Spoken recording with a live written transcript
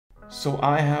So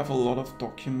I have a lot of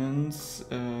documents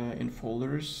in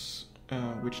folders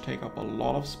which take up a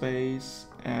lot of space,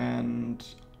 and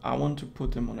I want to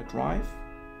put them on a drive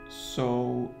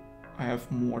so I have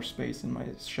more space in my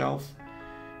shelf.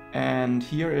 And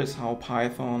here is how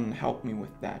Python helped me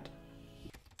with that.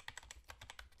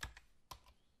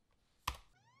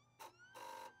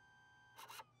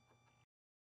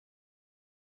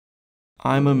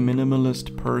 I'm a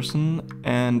minimalist person,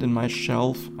 and in my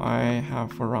shelf I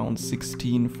have around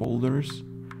 16 folders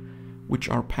which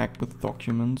are packed with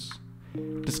documents.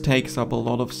 This takes up a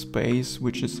lot of space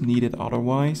which is needed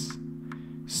otherwise,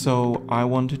 so I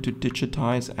wanted to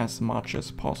digitize as much as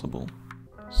possible.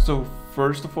 So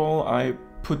first of all, I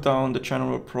put down the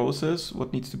general process,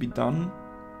 what needs to be done.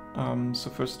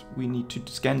 So first we need to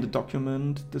scan the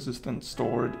document. This is then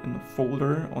stored in a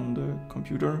folder on the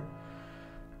computer.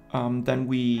 Then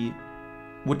we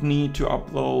would need to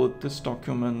upload this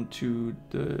document to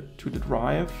the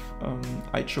drive.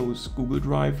 I chose Google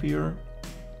Drive here.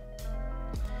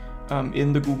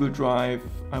 In the Google Drive,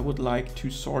 I would like to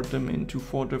sort them into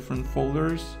 4 different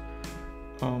folders.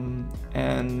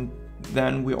 And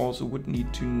then we also would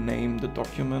need to name the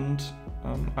document.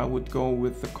 I would go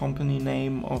with the company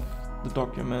name of the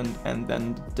document and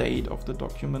then the date of the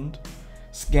document.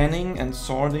 Scanning and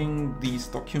sorting these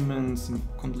documents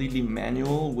completely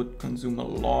manual would consume a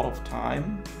lot of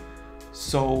time.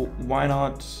 So why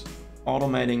not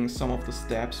automating some of the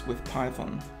steps with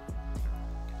Python?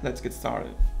 Let's get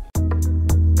started.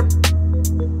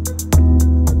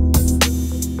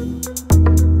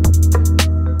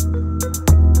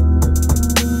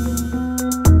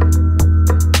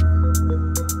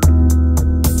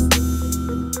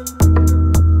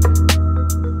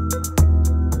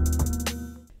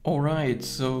 Alright,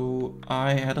 so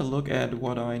I had a look at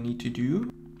what I need to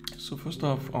do. So first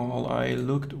of all, I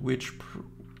looked which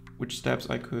steps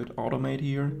I could automate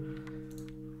here.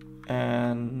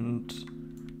 And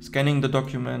scanning the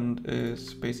document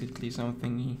is basically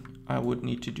something I would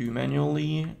need to do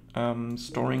manually.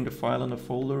 Storing the file in a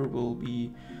folder will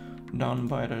be done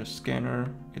by the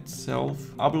scanner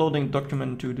itself. Uploading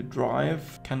document to the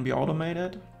drive can be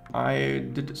automated. I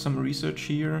did some research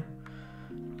here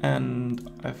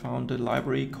and I found a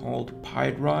library called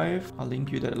PyDrive. I'll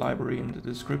link you that library in the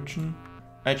description.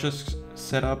 I just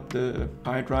set up the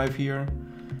PyDrive here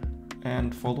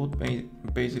and followed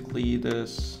basically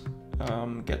this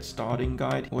get starting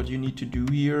guide. What you need to do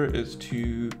here is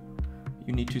you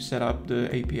need to set up the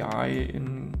API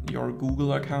in your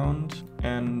Google account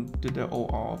and did the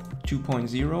OAuth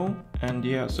 2.0. And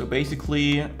yeah, so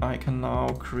basically I can now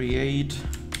create,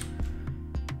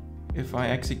 if I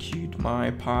execute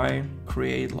my Py,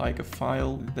 create like a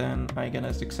file, then I get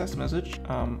a success message.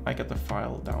 I get the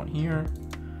file down here,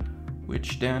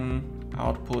 which then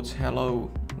outputs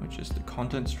hello, which is the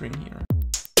content string here.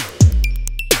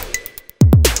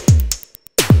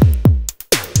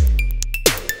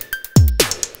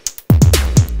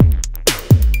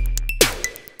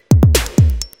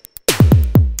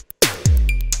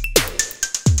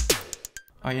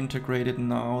 I integrated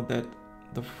now that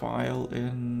the file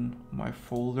in my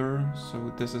folder,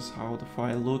 so this is how the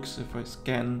file looks if I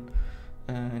scan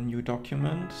a new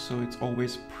document. So it's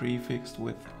always prefixed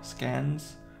with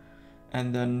scans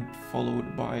and then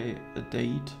followed by a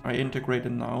date. I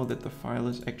integrated now that the file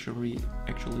is actually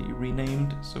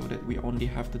renamed so that we only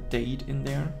have the date in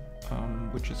there,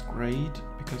 which is great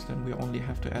because then we only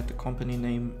have to add the company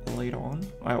name later on.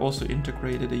 I also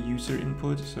integrated a user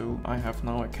input, so I have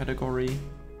now a category.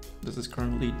 This is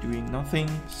currently doing nothing,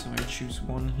 so I choose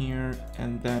one here,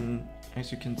 and then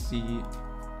as you can see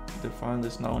the file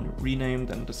is now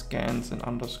renamed and the scans and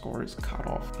underscore is cut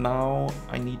off. Now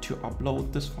I need to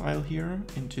upload this file here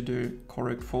into the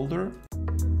correct folder.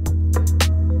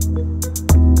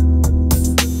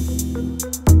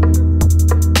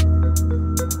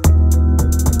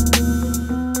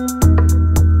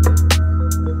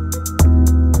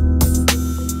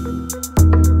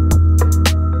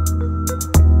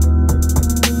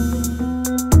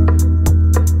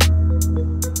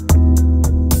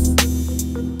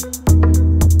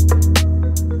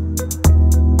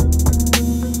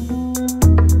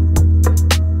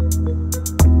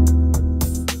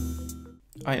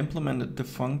 I implemented the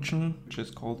function which is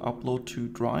called upload to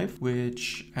drive,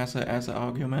 which as an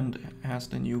argument has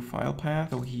the new file path.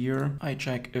 So here I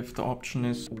check if the option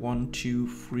is 1, 2,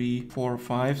 3, 4,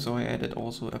 5. So I added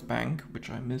also a bank, which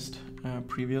I missed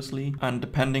previously. And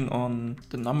depending on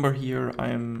the number here,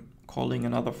 I'm calling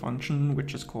another function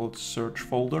which is called search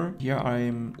folder. Here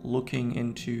I'm looking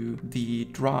into the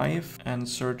drive and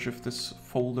search if this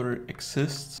folder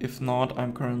exists. If not,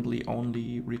 I'm currently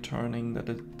only returning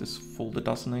that this folder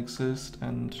doesn't exist,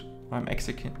 and I'm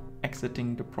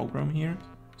exiting the program here.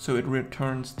 So it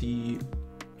returns the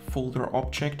folder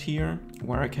object here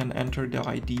where I can enter the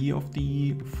ID of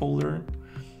the folder.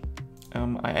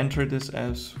 I enter this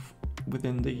as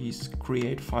within the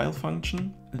create file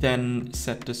function, then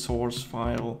set the source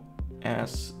file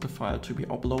as the file to be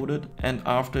uploaded. And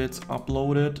after it's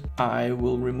uploaded, I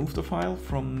will remove the file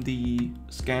from the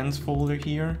scans folder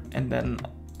here, and then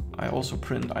I also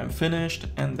print I'm finished,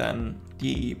 and then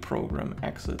the program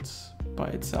exits by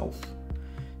itself.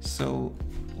 So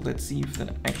let's see if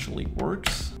that actually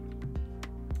works.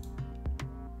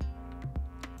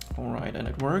 All right, and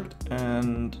it worked.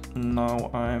 And now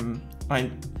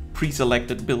I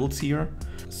pre-selected builds here.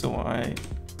 So I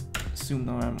assume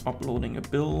now I'm uploading a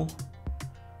bill.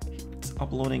 It's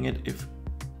uploading it if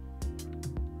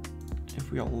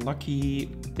we are lucky.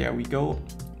 There we go.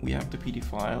 We have the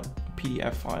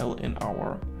PDF file in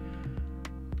our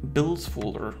builds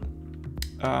folder.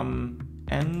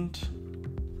 And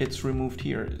it's removed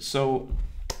here. So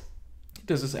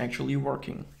this is actually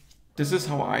working. This is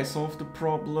how I solved the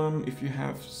problem. If you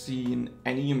have seen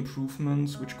any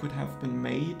improvements which could have been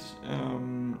made,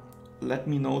 let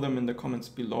me know them in the comments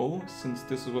below, since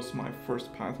this was my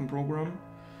first Python program.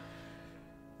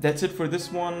 That's it for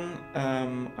this one.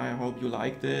 I hope you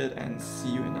liked it, and see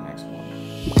you in the next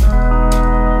one.